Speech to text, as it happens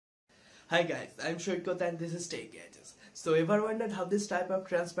Hi guys, I'm Saikat and this is TGSS. So ever wondered how this type of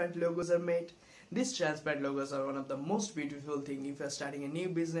transparent logos are made? These transparent logos are one of the most beautiful thing if you're starting a new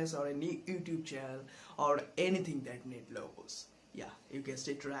business or a new YouTube channel or anything that need logos. Yeah, you guessed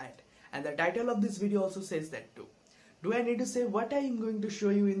it right. And the title of this video also says that too. Do I need to say what I am going to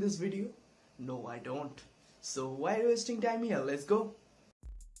show you in this video? No, I don't. So why are you wasting time here? Let's go.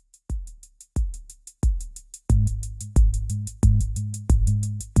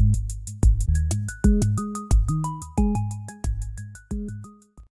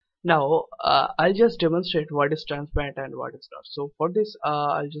 Now I'll just demonstrate what is transparent and what is not. So for this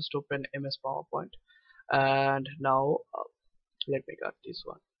I'll just open MS PowerPoint and now let me cut this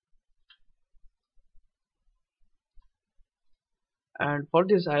one. And for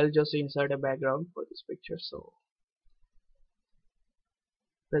this I'll just insert a background for this picture, so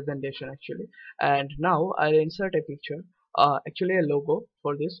presentation actually. And now I'll insert a picture, actually a logo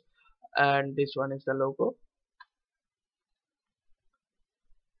for this, and this one is the logo.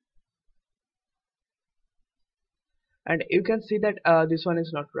 And you can see that this one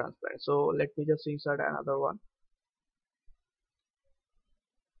is not transparent, so let me just insert another one.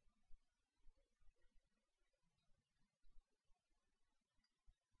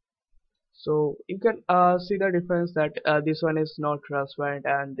 So you can see the difference that this one is not transparent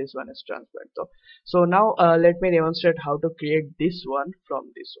and this one is transparent. So now let me demonstrate how to create this one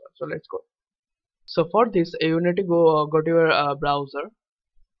from this one. So let's go. So for this you need to go to your browser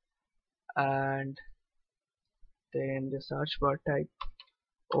and then the search bar type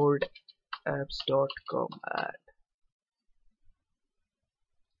oldapps.com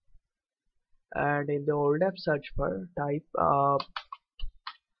and in the old app search bar type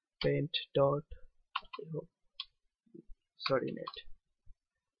paint dot net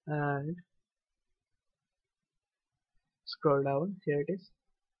and scroll down. Here it is.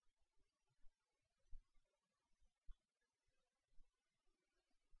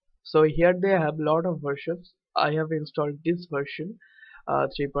 So here they have a lot of versions. I have installed this version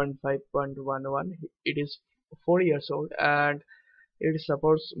 3.5.11. It is 4 years old and it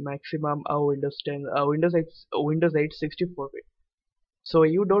supports maximum Windows 10 Windows 8 64-bit. So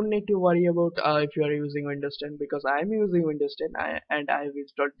you don't need to worry about if you are using Windows 10, because I am using Windows 10 and I have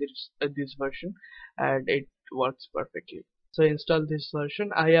installed this version and it works perfectly. So install this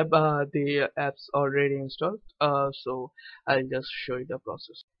version. I have the apps already installed, so I'll just show you the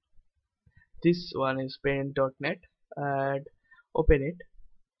process. This one is paint.net and open it.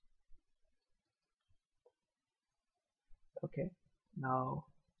 Okay, now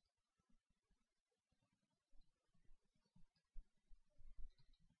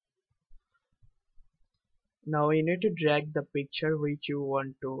you need to drag the picture which you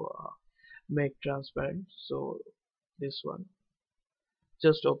want to make transparent. So this one,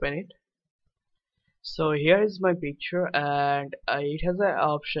 just open it. So here is my picture and it has an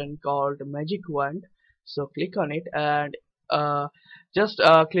option called magic wand. So click on it and just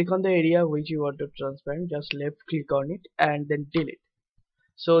click on the area which you want to transparent. Just left click on it and then delete.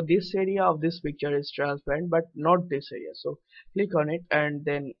 So this area of this picture is transparent but not this area, so click on it and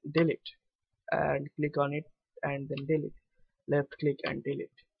then delete, and click on it and then delete, left click and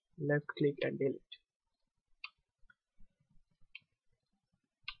delete, left click and delete.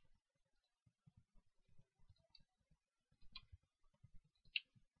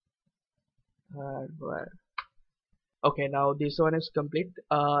 Okay, now this one is complete.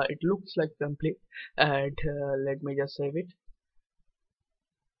 It looks like complete and let me just save it.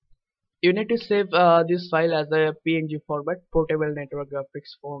 You need to save this file as a PNG format, portable network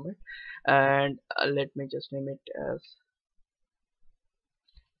graphics format, and let me just name it as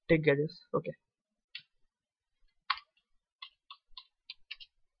TGSS. Okay.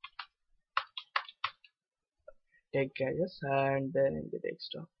 TGSS and then in the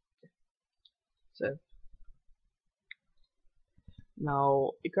desktop. Okay. So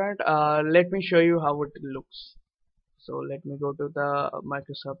now you can't. Let me show you how it looks. So let me go to the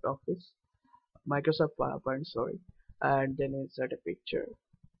Microsoft Office, Microsoft PowerPoint, sorry, and then insert a picture.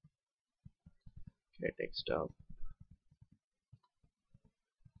 Okay, desktop,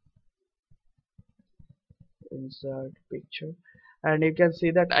 insert picture, and you can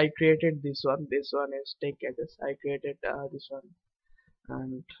see that I created this one. This one is TGSS. I created this one,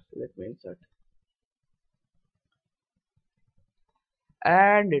 and let me insert,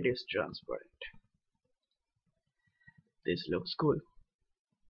 and it is transparent. This looks cool.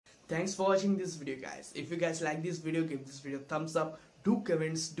 Thanks for watching this video, guys. If you guys like this video, give this video a thumbs up, do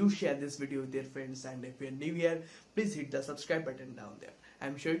comments, do share this video with your friends, and if you're new here, please hit the subscribe button down there.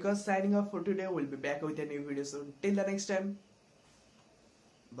 I'm Saikat signing off for today. We'll be back with a new video soon. Till the next time,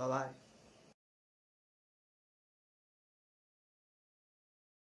 bye bye.